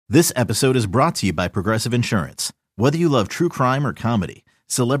This episode is brought to you by Progressive Insurance. Whether you love true crime or comedy,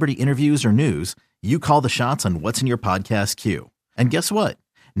 celebrity interviews or news, you call the shots on what's in your podcast queue. And guess what?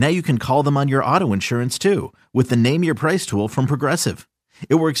 Now you can call them on your auto insurance too with the Name Your Price tool from Progressive.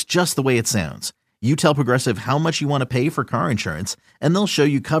 It works just the way it sounds. You tell Progressive how much you want to pay for car insurance, and they'll show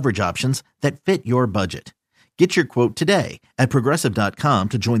you coverage options that fit your budget. Get your quote today at Progressive.com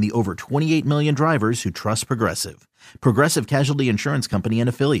to join the over 28 million drivers who trust Progressive. Progressive Casualty Insurance Company and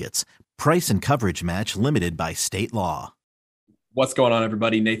Affiliates. Price and coverage match limited by state law. What's going on,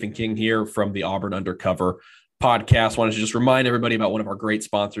 everybody? Nathan King here from the Auburn Undercover podcast. Wanted to just remind everybody about one of our great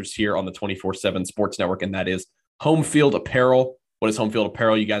sponsors here on the 24/7 Sports Network, and that is Home Field Apparel. What is Home Field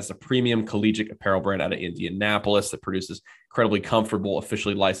Apparel? You guys, a premium collegiate apparel brand out of Indianapolis that produces incredibly comfortable,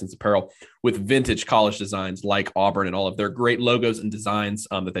 officially licensed apparel with vintage college designs like Auburn and all of their great logos and designs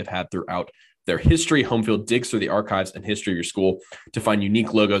that they've had throughout their history. Home Field digs through the archives and history of your school to find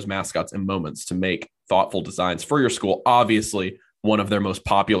unique logos, mascots, and moments to make thoughtful designs for your school. Obviously, one of their most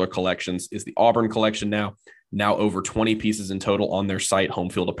popular collections is the Auburn collection now over 20 pieces in total on their site,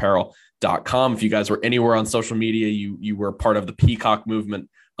 homefieldapparel.com. If you guys were anywhere on social media, you were part of the Peacock movement.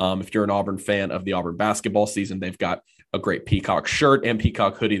 If you're an Auburn fan of the Auburn basketball season, they've got a great Peacock shirt and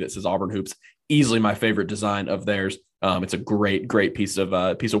Peacock hoodie that says Auburn Hoops. Easily my favorite design of theirs. It's a great piece of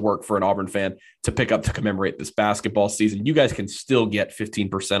work for an Auburn fan to pick up to commemorate this basketball season. You guys can still get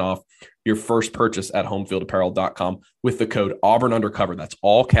 15% off your first purchase at homefieldapparel.com with the code Auburn Undercover. That's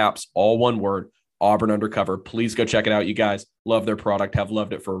all caps, all one word, Auburn Undercover. Please go check it out. You guys love their product, have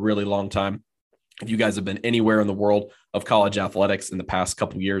loved it for a really long time. If you guys have been anywhere in the world of college athletics in the past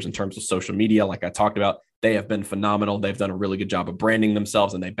couple of years in terms of social media, like I talked about, they have been phenomenal. They've done a really good job of branding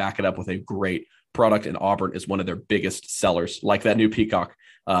themselves, and they back it up with a great product. And Auburn is one of their biggest sellers, like that new Peacock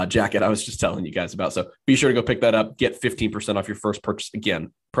jacket I was just telling you guys about. So be sure to go pick that up. Get 15% off your first purchase.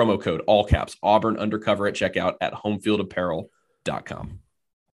 Again, promo code, all caps, Auburn Undercover at checkout at homefieldapparel.com.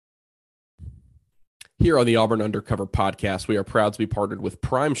 Here on the Auburn Undercover podcast, we are proud to be partnered with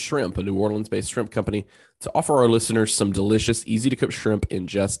Prime Shrimp, a New Orleans-based shrimp company, to offer our listeners some delicious, easy-to-cook shrimp in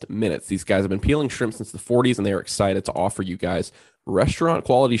just minutes. These guys have been peeling shrimp since the 40s, and they are excited to offer you guys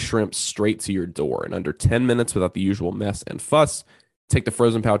restaurant-quality shrimp straight to your door in under 10 minutes without the usual mess and fuss. Take the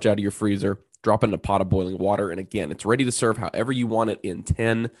frozen pouch out of your freezer, drop it in a pot of boiling water, and again, it's ready to serve however you want it in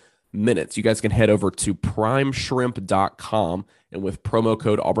 10 minutes. You guys can head over to primeshrimp.com, and with promo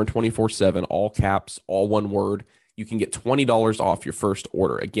code Auburn247, all caps, all one word, you can get $20 off your first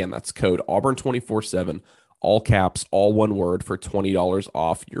order. Again, that's code Auburn247, all caps, all one word, for $20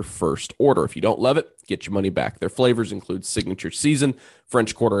 off your first order. If you don't love it, get your money back. Their flavors include signature seasoned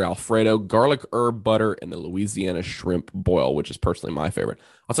French Quarter Alfredo, garlic herb butter, and the Louisiana shrimp boil, which is personally my favorite.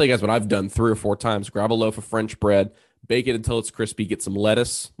 I'll tell you guys what I've done 3 or 4 times. Grab a loaf of French bread, bake it until it's crispy, get some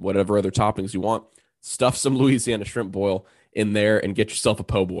lettuce, whatever other toppings you want, stuff some Louisiana shrimp boil in there, and get yourself a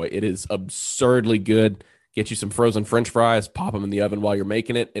po' boy. It is absurdly good. Get you some frozen French fries, pop them in the oven while you're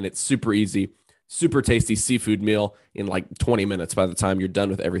making it, and it's super easy, super tasty seafood meal in like 20 minutes by the time you're done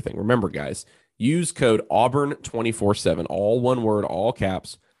with everything. Remember, guys, use code Auburn247, all one word, all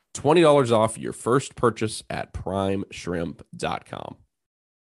caps, $20 off your first purchase at primeshrimp.com.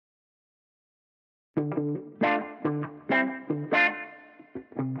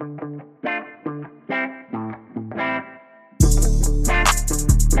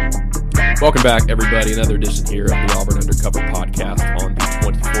 Welcome back, everybody. Another edition here of the Auburn Undercover podcast on the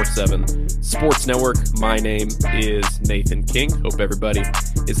 24/7 Sports Network. My name is Nathan King. Hope everybody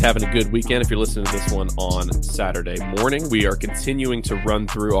is having a good weekend. If you're listening to this one on Saturday morning, we are continuing to run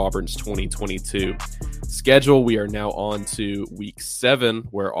through Auburn's 2022 schedule. We are now on to week 7,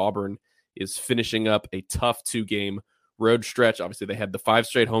 where Auburn is finishing up a tough 2-game road stretch. Obviously, they had the 5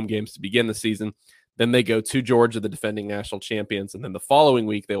 straight home games to begin the season. Then they go to Georgia, the defending national champions, and then the following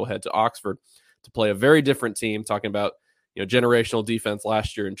week they will head to Oxford to play a very different team. Talking about generational defense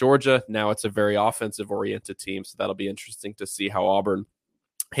last year in Georgia, now it's a very offensive-oriented team, so that'll be interesting to see how Auburn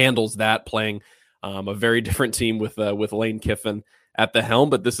handles that, playing a very different team with Lane Kiffin at the helm.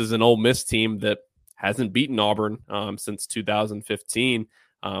 But this is an Ole Miss team that hasn't beaten Auburn since 2015.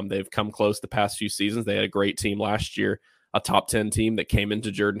 They've come close the past few seasons. They had a great team last year, a top 10 team that came into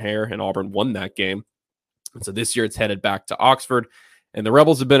Jordan-Hare, and Auburn won that game. And so this year it's headed back to Oxford. And the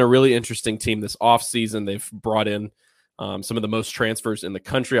Rebels have been a really interesting team this offseason. They've brought in some of the most transfers in the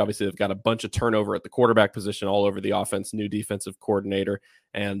country. Obviously, they've got a bunch of turnover at the quarterback position all over the offense, new defensive coordinator.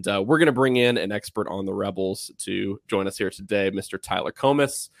 And we're going to bring in an expert on the Rebels to join us here today, Mr. Tyler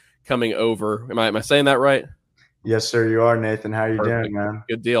Komis, coming over. Am I saying that right? Yes, sir, you are, Nathan. How you doing, man?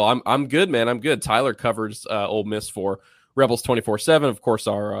 Good deal. I'm good, man. I'm good. Tyler covers Ole Miss for Rebels 24/7, of course,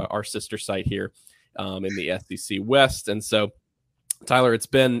 our sister site here in the SEC West. And so, Tyler, it's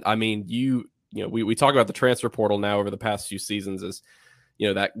been, I mean, we talk about the transfer portal now over the past few seasons as,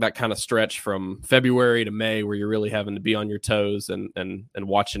 that kind of stretch from February to May where you're really having to be on your toes and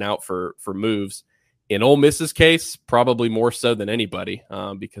watching out for moves. In Ole Miss's case, probably more so than anybody,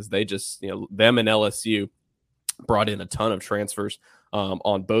 because they just, them and LSU brought in a ton of transfers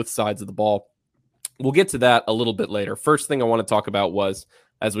on both sides of the ball. We'll get to that a little bit later. First thing I want to talk about was,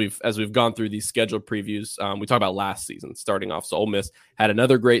 as we've gone through these scheduled previews, we talked about last season starting off. So Ole Miss had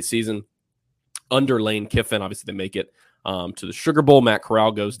another great season under Lane Kiffin. Obviously, they make it to the Sugar Bowl. Matt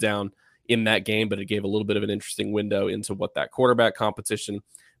Corral goes down in that game, but it gave a little bit of an interesting window into what that quarterback competition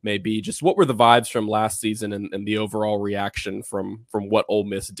may be. Just what were the vibes from last season and the overall reaction from what Ole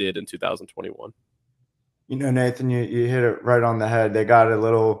Miss did in 2021? Nathan, you hit it right on the head. They got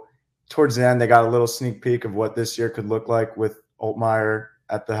towards the end, they got a little sneak peek of what this year could look like with Altmaier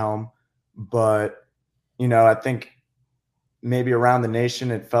at the helm. But, I think maybe around the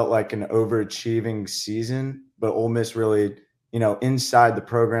nation, it felt like an overachieving season. But Ole Miss really, inside the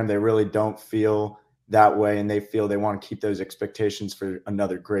program, they really don't feel that way. And they feel they want to keep those expectations for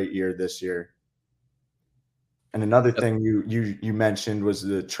another great year this year. And another thing you mentioned was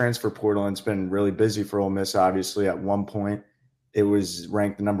the transfer portal, and it's been really busy for Ole Miss. Obviously, at one point, it was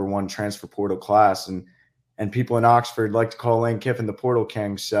ranked the number one transfer portal class, and people in Oxford like to call Lane Kiffin the portal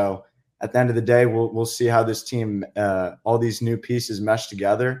king. So at the end of the day, we'll see how this team, all these new pieces mesh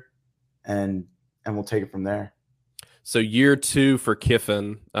together, and we'll take it from there. So year 2 for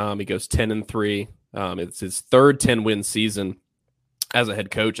Kiffin, he goes 10-3. It's his third 10-win season as a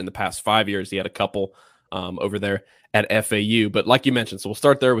head coach. In the past 5 years, he had a couple over there at FAU. But like you mentioned, so we'll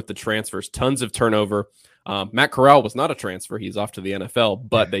start there with the transfers. Tons of turnover. Matt Corral was not a transfer. He's off to the NFL,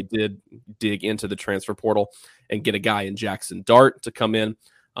 but they did dig into the transfer portal and get a guy in Jackson Dart to come in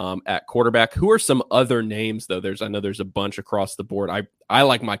at quarterback. Who are some other names, though? I know there's a bunch across the board. I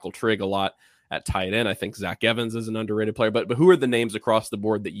like Michael Trigg a lot at tight end. I think Zach Evans is an underrated player. But who are the names across the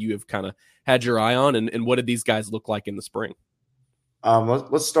board that you have kind of had your eye on, and what did these guys look like in the spring?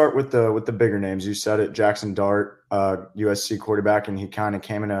 Let's start with the bigger names. You said it, Jackson Dart, USC quarterback, and he kind of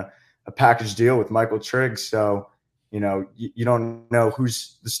came in a package deal with Michael Trigg. So, you don't know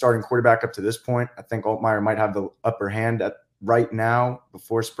who's the starting quarterback up to this point. I think Altmaier might have the upper hand right now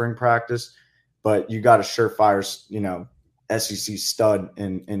before spring practice, but you got a surefire, SEC stud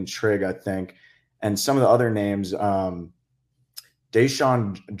in Trigg, I think. And some of the other names,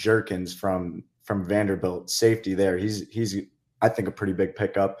 Deshaun Jerkins from Vanderbilt, safety there. He's I think a pretty big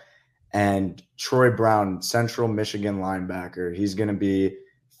pickup. And Troy Brown, Central Michigan linebacker. He's going to be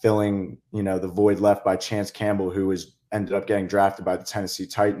filling, the void left by Chance Campbell, who ended up getting drafted by the Tennessee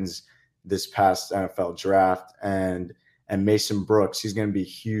Titans this past NFL draft. And Mason Brooks, he's going to be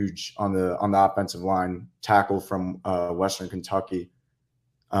huge on the offensive line, tackle from Western Kentucky.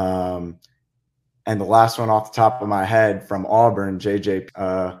 And the last one off the top of my head from Auburn,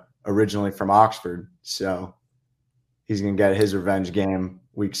 JJ, originally from Oxford. So he's going to get his revenge game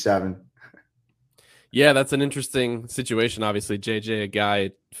week 7. Yeah, that's an interesting situation. Obviously, JJ, a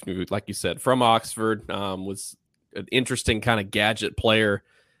guy who, like you said, from Oxford, was an interesting kind of gadget player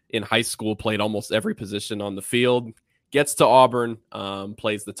in high school, played almost every position on the field, gets to Auburn,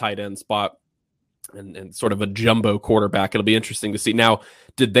 plays the tight end spot, and sort of a jumbo quarterback. It'll be interesting to see. Now,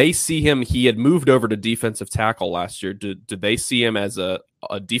 did they see him? He had moved over to defensive tackle last year. Did they see him as a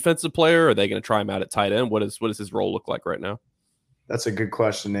defensive player? Or are they going to try him out at tight end? What does his role look like right now? That's a good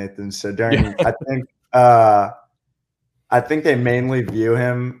question, Nathan. So I think they mainly view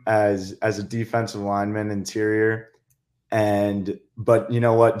him as a defensive lineman, interior. But you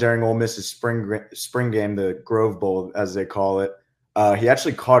know what? During Ole Miss's spring game, the Grove Bowl, as they call it, he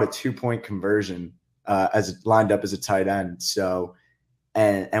actually caught a 2-point conversion as lined up as a tight end. So,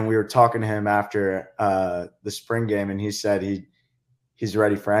 and we were talking to him after the spring game, and he said he's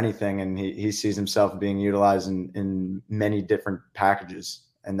ready for anything, and he sees himself being utilized in many different packages,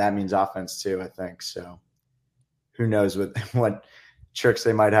 and that means offense too, I think. So who knows what tricks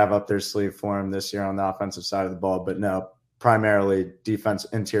they might have up their sleeve for him this year on the offensive side of the ball. But no, primarily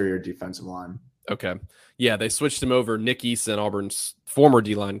interior defensive line. Okay. Yeah, they switched him over. Nick Eason, Auburn's former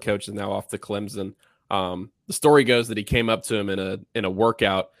D-line coach, is now off to Clemson. The story goes that he came up to him in a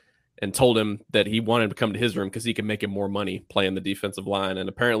workout and told him that he wanted to come to his room because he could make him more money playing the defensive line. And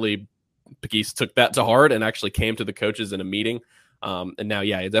apparently Pegues took that to heart and actually came to the coaches in a meeting. And now,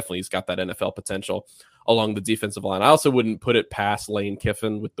 yeah, he's got that NFL potential along the defensive line. I also wouldn't put it past Lane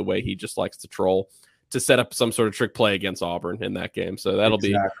Kiffin with the way he just likes to troll to set up some sort of trick play against Auburn in that game. So that'll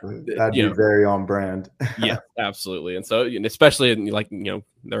exactly. be That'd be very on brand. Yeah, absolutely. And so, especially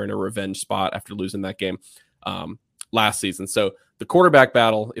they're in a revenge spot after losing that game last season. So the quarterback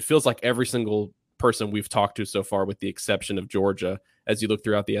battle, it feels like every single person we've talked to so far, with the exception of Georgia, as you look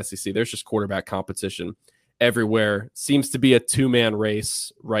throughout the SEC, there's just quarterback competition everywhere. Seems to be a two-man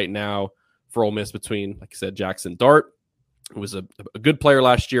race right now for Ole Miss between, like I said, Jackson Dart, who was a good player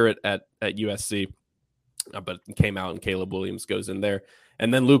last year at USC, but came out and Caleb Williams goes in there.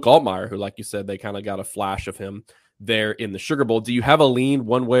 And then Luke Altmaier, who, like you said, they kind of got a flash of him there in the Sugar Bowl. Do you have a lean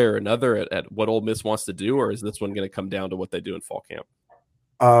one way or another at what Ole Miss wants to do, or is this one going to come down to what they do in fall camp?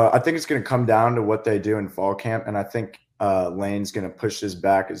 I think it's going to come down to what they do in fall camp, and I think Lane's going to push his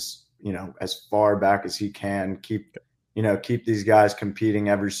back as far back as he can. Keep these guys competing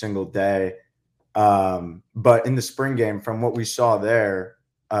every single day. But in the spring game, from what we saw there,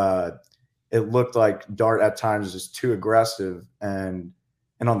 it looked like Dart at times was too aggressive, and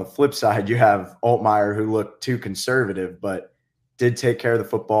on the flip side, you have Altmaier, who looked too conservative, but did take care of the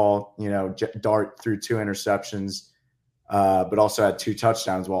football. Dart threw 2 interceptions, but also had 2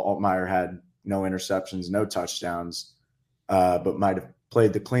 touchdowns, while Altmaier had no interceptions, no touchdowns, but might have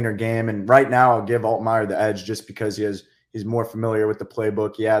played the cleaner game. And right now, I'll give Altmaier the edge just because he's more familiar with the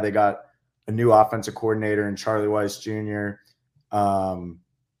playbook. Yeah, they got a new offensive coordinator in Charlie Weiss Jr. But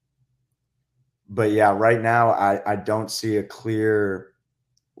yeah, right now I don't see a clear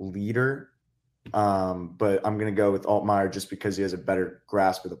leader. But I'm going to go with Altmaier just because he has a better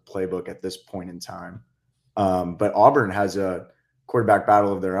grasp of the playbook at this point in time. But Auburn has a quarterback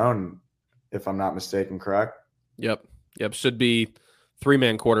battle of their own, if I'm not mistaken, correct? Yep. Should be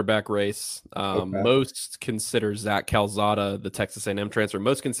 3-man quarterback race. Okay. Most consider Zach Calzada, the Texas A&M transfer.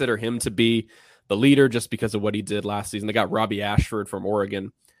 Most consider him to be the leader just because of what he did last season. They got Robbie Ashford from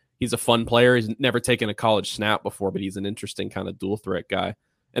Oregon. He's a fun player. He's never taken a college snap before, but he's an interesting kind of dual threat guy.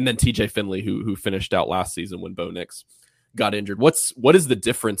 And then TJ Finley, who finished out last season when Bo Nix got injured. What is the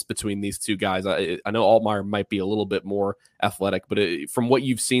difference between these two guys? I know Altmaier might be a little bit more athletic, but from what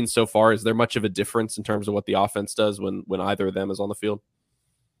you've seen so far, is there much of a difference in terms of what the offense does when either of them is on the field?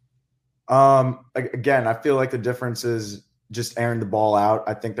 Again, I feel like the difference is just airing the ball out.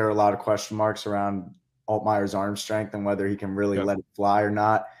 I think there are a lot of question marks around Altmaier's arm strength and whether he can really let it fly or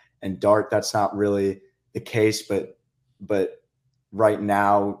not. And Dart, that's not really the case, but right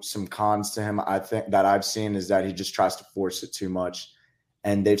now, some cons to him, I think, that I've seen is that he just tries to force it too much.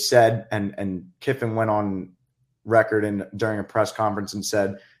 And they've said, and Kiffin went on record during a press conference and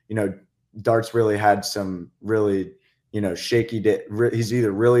said, Dart's really had some really, shaky day. He's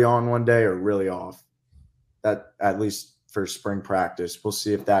either really on one day or really off. That, at least for spring practice. We'll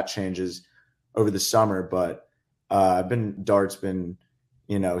see if that changes over the summer. But Dart's been,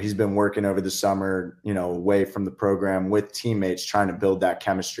 he's been working over the summer, away from the program with teammates, trying to build that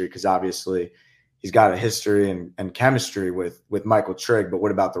chemistry, because obviously he's got a history and chemistry with Michael Trigg. But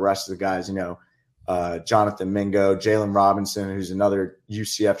what about the rest of the guys? Jonathan Mingo, Jalen Robinson, who's another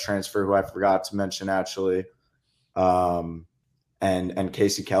UCF transfer who I forgot to mention actually, and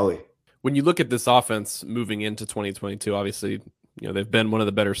Casey Kelly. When you look at this offense moving into 2022, obviously, they've been one of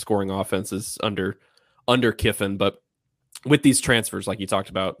the better scoring offenses under Kiffin, but with these transfers, like you talked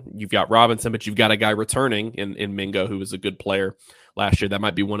about, you've got Robinson, but you've got a guy returning in Mingo, who was a good player last year. That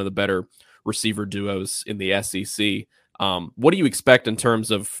might be one of the better receiver duos in the SEC. What do you expect in terms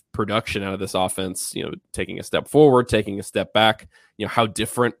of production out of this offense? Taking a step forward, taking a step back. How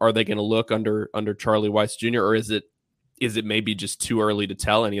different are they going to look under Charlie Weiss Jr., or is it maybe just too early to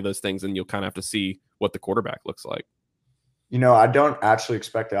tell any of those things, and you'll kind of have to see what the quarterback looks like? I don't actually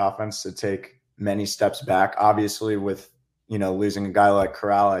expect the offense to take many steps back. Obviously, with losing a guy like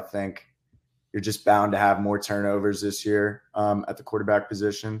Corral, I think you're just bound to have more turnovers this year at the quarterback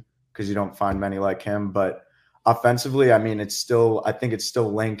position, because you don't find many like him. But offensively, I think it's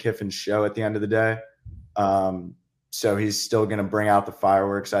still Lane Kiffin's show at the end of the day. So he's still going to bring out the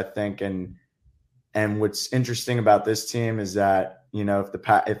fireworks, I think. And what's interesting about this team is that,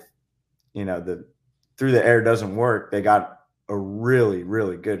 if through the air doesn't work, they got a really,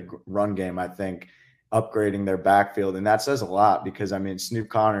 really good run game, I think, upgrading their backfield. And that says a lot, because Snoop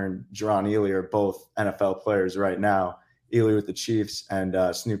Connor and Jerron Ely are both NFL players right now. Ely with the Chiefs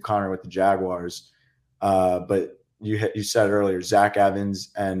and Snoop Connor with the Jaguars. But you said earlier, Zach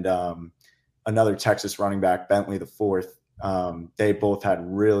Evans and another Texas running back, Bentley the fourth. They both had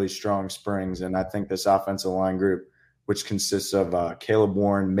really strong springs. And I think this offensive line group, which consists of Caleb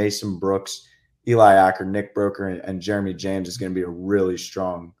Warren, Mason Brooks, Eli Acker, Nick Broker, and Jeremy James, is going to be a really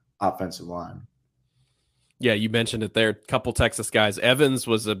strong offensive line. Yeah, you mentioned it there. A couple Texas guys. Evans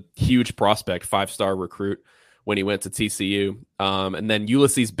was a huge prospect, 5-star recruit when he went to TCU. And then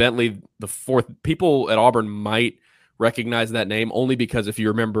Ulysses Bentley, the fourth. People at Auburn might recognize that name only because if you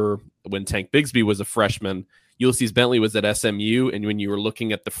remember when Tank Bigsby was a freshman, Ulysses Bentley was at SMU. And when you were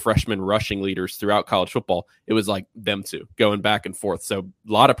looking at the freshman rushing leaders throughout college football, it was like them two going back and forth. So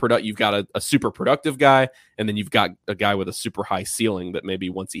a lot of you've got a super productive guy, and then you've got a guy with a super high ceiling that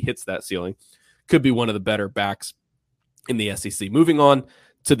maybe once he hits that ceiling, could be one of the better backs in the SEC. Moving on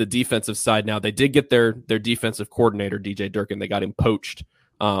to the defensive side now, they did get their defensive coordinator, DJ Durkin. They got him poached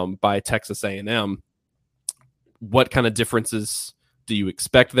by Texas A&M. What kind of differences do you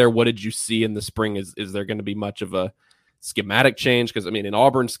expect there? What did you see in the spring? Is there going to be much of a schematic change? Because, I mean, in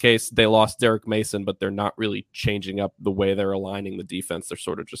Auburn's case, they lost Derek Mason, but they're not really changing up the way they're aligning the defense. They're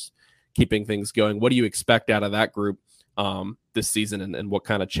sort of just keeping things going. What do you expect out of that group this season, and what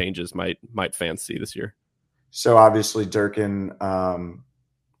kind of changes might fans see this year? So obviously Durkin, left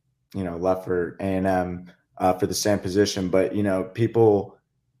for A&M for the same position, but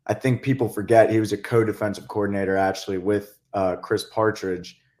I think people forget he was a co-defensive coordinator actually with Chris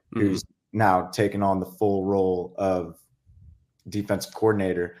Partridge, who's now taken on the full role of defensive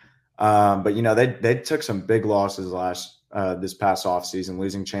coordinator. But they took some big losses this past offseason,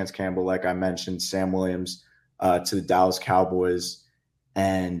 losing Chance Campbell, like I mentioned, Sam Williams to the Dallas Cowboys,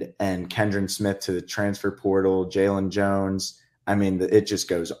 and Kendron Smith to the transfer portal, Jalen Jones. I mean, it just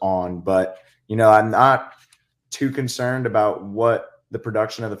goes on. But, I'm not too concerned about what the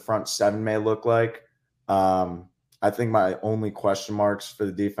production of the front seven may look like. I think my only question marks for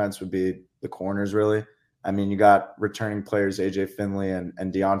the defense would be the corners, really. I mean, you got returning players, AJ Finley and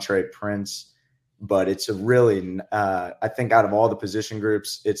DeAndre Prince, but it's a really, I think out of all the position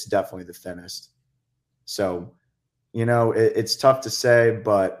groups, it's definitely the thinnest. So, it's tough to say,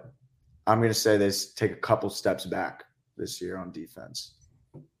 but I'm going to say they take a couple steps back this year on defense.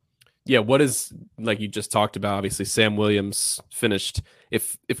 Yeah, what is, like you just talked about, obviously Sam Williams finished.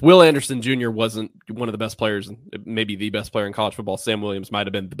 If Will Anderson Jr. wasn't one of the best players, maybe the best player in college football, Sam Williams might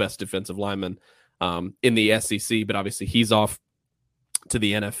have been the best defensive lineman in the SEC, but obviously he's off to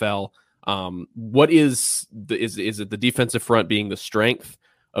the NFL. What is it the defensive front being the strength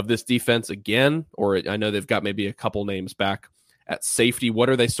of this defense again? Or I know they've got maybe a couple names back at safety. What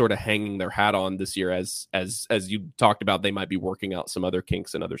are they sort of hanging their hat on this year? As you talked about, they might be working out some other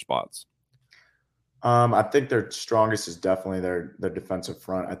kinks in other spots. I think their strongest is definitely their defensive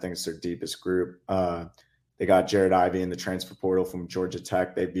front. I think it's their deepest group. They got Jared Ivey in the transfer portal from Georgia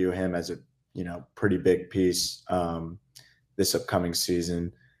Tech. They view him as a pretty big piece this upcoming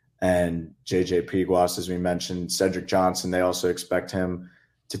season. And JJ Peguas, as we mentioned, Cedric Johnson, they also expect him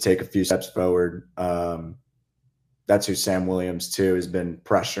to take a few steps forward. That's who Sam Williams, too, has been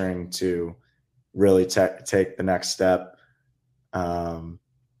pressuring to really take the next step. But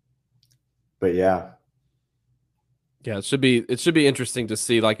yeah. Yeah, it should be interesting to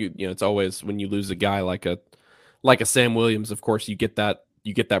see. Like it's always when you lose a guy like a Sam Williams, of course, you get that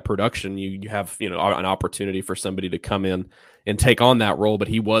production. You have an opportunity for somebody to come in and take on that role. But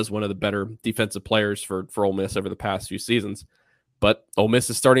he was one of the better defensive players for Ole Miss over the past few seasons. But Ole Miss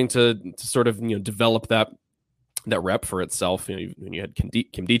is starting to sort of develop that rep for itself. When you had Kim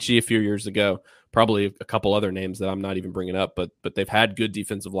Dichie a few years ago, probably a couple other names that I'm not even bringing up, but they've had good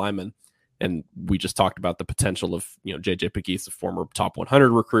defensive linemen. And we just talked about the potential of JJ Pegues, a former top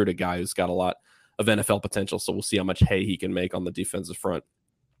 100 recruit, a guy who's got a lot of NFL potential. So we'll see how much hay he can make on the defensive front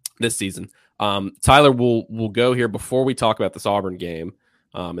this season. Tyler, we'll go here before we talk about this Auburn game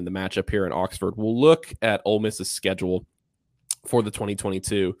and the matchup here in Oxford. We'll look at Ole Miss's schedule for the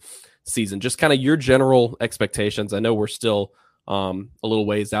 2022 season. Just kind of your general expectations. I know we're still a little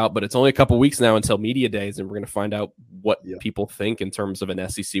ways out, but it's only a couple weeks now until media days, and we're going to find out what people think in terms of an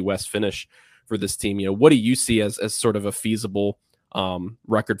SEC West finish for this team. What do you see as sort of a feasible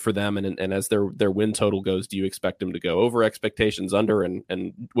record for them, and as their win total goes, do you expect them to go over expectations, under, and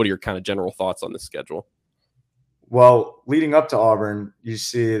what are your kind of general thoughts on this schedule? Well, leading up to Auburn, you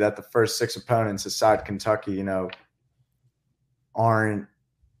see that the first 6 opponents aside Kentucky, aren't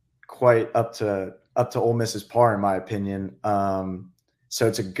quite up to Ole Miss's par, in my opinion. So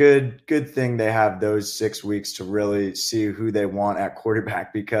it's a good thing they have those 6 weeks to really see who they want at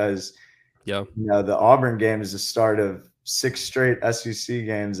quarterback, because the Auburn game is the start of 6 straight SEC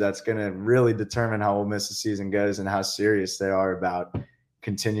games. That's going to really determine how Ole Miss's season goes and how serious they are about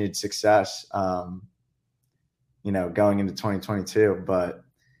continued success, going into 2022. But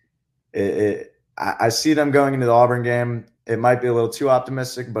I see them going into the Auburn game. It might be a little too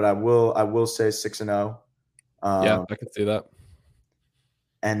optimistic, but I will say 6-0. I can see that.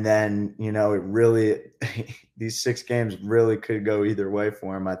 And then, it really these 6 games really could go either way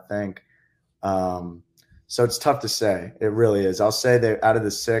for him, I think. So it's tough to say. It really is. I'll say that out of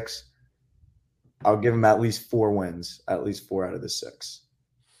the 6, I'll give him at least 4 wins, at least 4 out of the 6.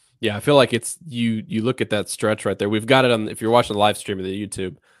 Yeah, I feel like it's you look at that stretch right there. We've got it on, if you're watching the live stream of the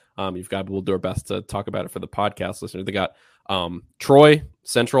YouTube, we'll do our best to talk about it for the podcast listeners. They got Troy,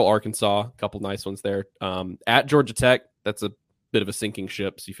 Central Arkansas, a couple nice ones there. At Georgia Tech, that's a bit of a sinking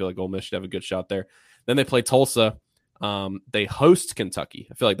ship, so you feel like Ole Miss should have a good shot there. Then they play Tulsa. They host Kentucky.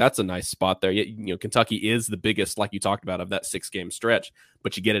 I feel like that's a nice spot there. Kentucky is the biggest, like you talked about, of that 6-game stretch,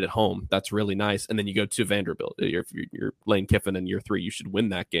 but you get it at home. That's really nice. And then you go to Vanderbilt. If you're Lane Kiffin in year 3, you should win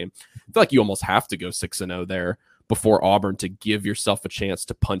that game. I feel like you almost have to go 6-0 there before Auburn to give yourself a chance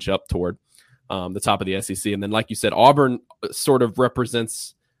to punch up toward the top of the SEC. And then, like you said, Auburn sort of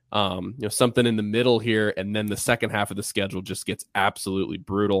represents something in the middle here. And then the second half of the schedule just gets absolutely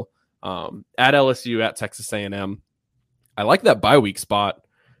brutal. At LSU, at Texas A&M. I like that bye week spot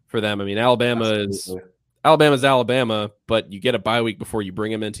for them. I mean, Alabama's Alabama, but you get a bye week before you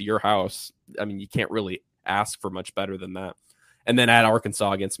bring them into your house. I mean, you can't really ask for much better than that. And then at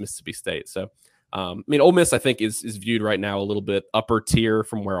Arkansas against Mississippi State. So, Ole Miss, I think, is viewed right now a little bit upper tier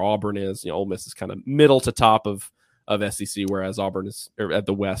from where Auburn is. Ole Miss is kind of middle to top of SEC, whereas Auburn is at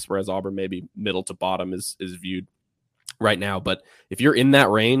the West, whereas Auburn maybe middle to bottom is viewed right now. But if you're in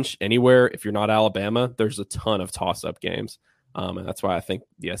that range anywhere, if you're not Alabama, there's a ton of toss-up games. And that's why I think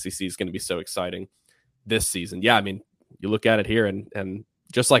the SEC is going to be so exciting this season. Yeah, I mean, you look at it here, and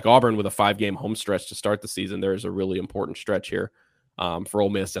just like Auburn with a 5-game home stretch to start the season, there's a really important stretch here for Ole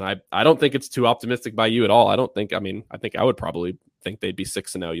Miss. And I don't think it's too optimistic by you at all. I think I would probably think they'd be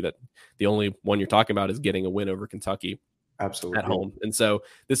 6-0. That the only one you're talking about is getting a win over Kentucky. Absolutely. At home. And so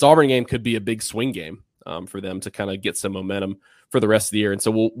this Auburn game could be a big swing game for them to kind of get some momentum for the rest of the year. And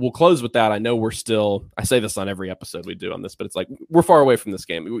so we'll close with that. I know I say this on every episode we do on this, but it's like we're far away from this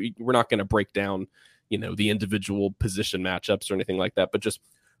game. We're not going to break down, the individual position matchups or anything like that. But just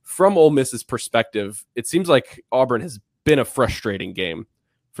from Ole Miss's perspective, it seems like Auburn has been a frustrating game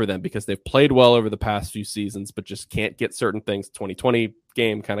for them because they've played well over the past few seasons, but just can't get certain things. 2020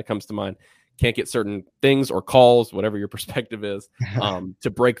 game kind of comes to mind. Can't get certain things or calls, whatever your perspective is, to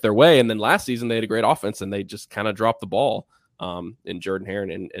break their way. And then last season they had a great offense and they just kind of dropped the ball in Jordan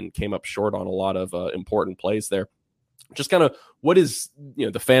Heron and came up short on a lot of important plays there. Just kind of what is,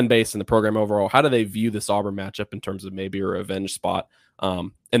 the fan base and the program overall, how do they view this Auburn matchup in terms of maybe a revenge spot?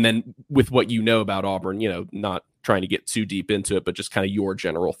 And then with what you know about Auburn, not trying to get too deep into it, but just kind of your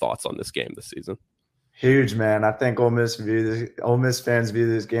general thoughts on this game this season. Huge, man. I think Ole Miss fans view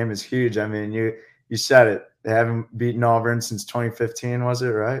this game as huge. I mean, you said it. They haven't beaten Auburn since 2015, was it,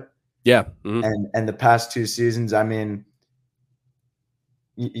 right? Yeah. Mm-hmm. And the past 2 seasons, I mean,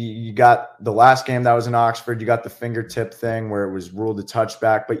 you got the last game that was in Oxford, you got the fingertip thing where it was ruled a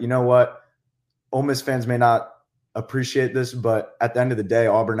touchback. But you know what? Ole Miss fans may not appreciate this, but at the end of the day,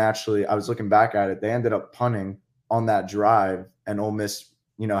 Auburn actually, I was looking back at it, they ended up punting on that drive, and Ole Miss,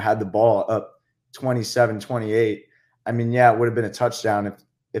 had the ball up 27-28. I mean, yeah, it would have been a touchdown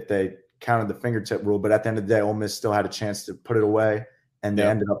if they counted the fingertip rule, but at the end of the day, Ole Miss still had a chance to put it away, and they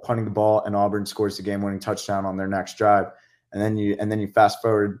ended up punting the ball, and Auburn scores the game-winning touchdown on their next drive. And then you fast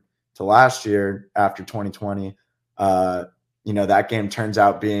forward to last year after 2020, that game turns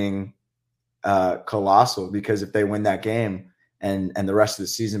out being colossal, because if they win that game and the rest of the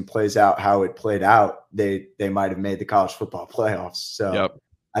season plays out how it played out, they might have made the college football playoffs. So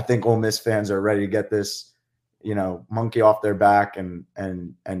I think Ole Miss fans are ready to get this, monkey off their back and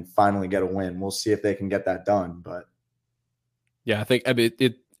finally get a win. We'll see if they can get that done. But yeah, I think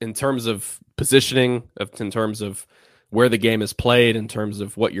it in terms of positioning, in terms of where the game is played, in terms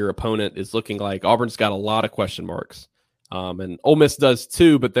of what your opponent is looking like, Auburn's got a lot of question marks. And Ole Miss does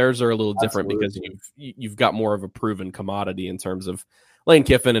too, but theirs are a little different because you've got more of a proven commodity in terms of Lane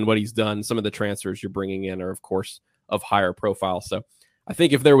Kiffin and what he's done. Some of the transfers you're bringing in are, of course, of higher profile. So I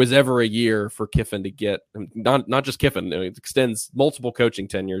think if there was ever a year for Kiffin to get, not just Kiffin, it extends multiple coaching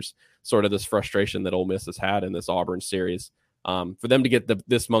tenures, sort of this frustration that Ole Miss has had in this Auburn series. For them to get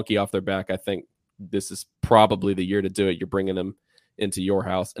this monkey off their back, I think this is probably the year to do it. You're bringing them into your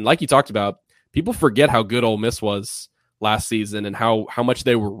house. And like you talked about, people forget how good Ole Miss was last season and how much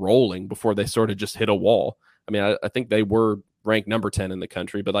they were rolling before they sort of just hit a wall. I mean, I think they were ranked number 10 in the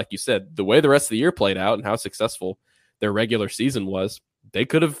country, but like you said, the way the rest of the year played out and how successful their regular season was, they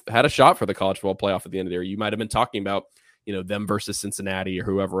could have had a shot for the college football playoff at the end of the year. You might have been talking about, them versus Cincinnati or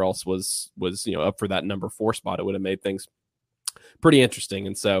whoever else was up for that number 4 spot. It would have made things pretty interesting.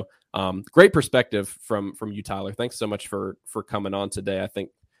 And so great perspective from you, Tyler. Thanks so much for coming on today. I think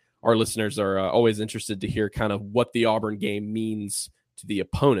our listeners are always interested to hear kind of what the Auburn game means to the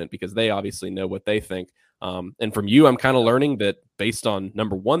opponent, because they obviously know what they think. And from you, I'm kind of learning that based on,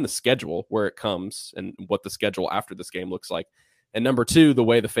 number one, the schedule, where it comes and what the schedule after this game looks like, and number two, the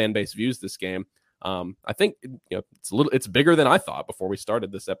way the fan base views this game. I think it's bigger than I thought before we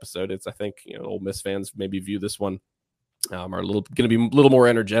started this episode. I think Ole Miss fans maybe view this one are going to be a little more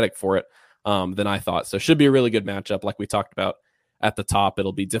energetic for it than I thought. So it should be a really good matchup. Like we talked about at the top,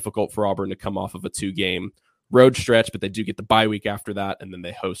 it'll be difficult for Auburn to come off of a 2-game road stretch, but they do get the bye week after that, and then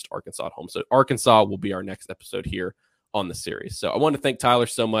they host Arkansas at home. So Arkansas will be our next episode here on the series. So I want to thank Tyler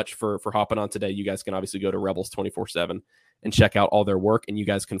so much for hopping on today. You guys can obviously go to Rebels 24/7 and check out all their work, and you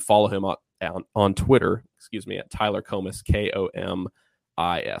guys can follow him on Twitter, at Tyler Komis,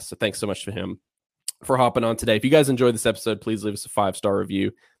 Komis. So thanks so much to him for hopping on today. If you guys enjoyed this episode, please leave us a 5-star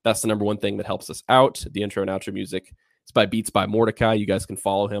review. That's the number one thing that helps us out. The intro and outro music is by Beats by Mordecai. You guys can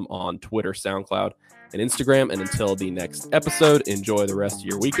follow him on Twitter, SoundCloud, and Instagram. And until the next episode, enjoy the rest of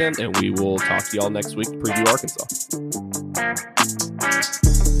your weekend, and we will talk to y'all next week to preview Arkansas.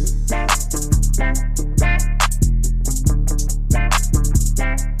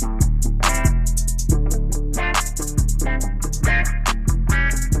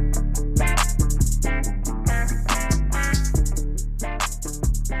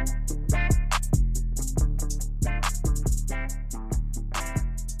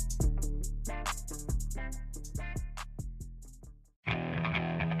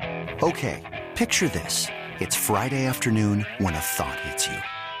 Okay, picture this. It's Friday afternoon when a thought hits you.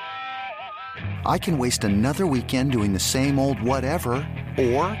 I can waste another weekend doing the same old whatever,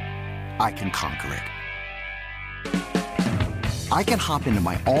 or I can conquer it. I can hop into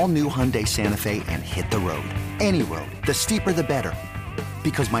my all-new Hyundai Santa Fe and hit the road. Any road. The steeper, the better.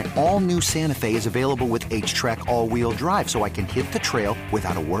 Because my all-new Santa Fe is available with H-Track all-wheel drive, so I can hit the trail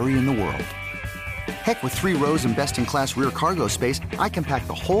without a worry in the world. Heck, with 3 rows and best-in-class rear cargo space, I can pack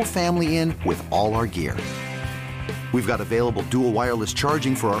the whole family in with all our gear. We've got available dual wireless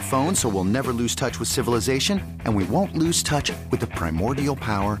charging for our phones, so we'll never lose touch with civilization, and we won't lose touch with the primordial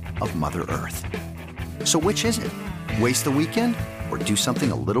power of Mother Earth. So which is it? Waste the weekend or do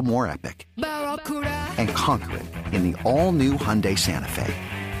something a little more epic? And conquer it in the all-new Hyundai Santa Fe.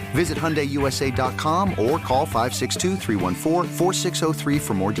 Visit HyundaiUSA.com or call 562-314-4603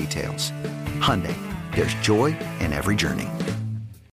 for more details. Hyundai, there's joy in every journey.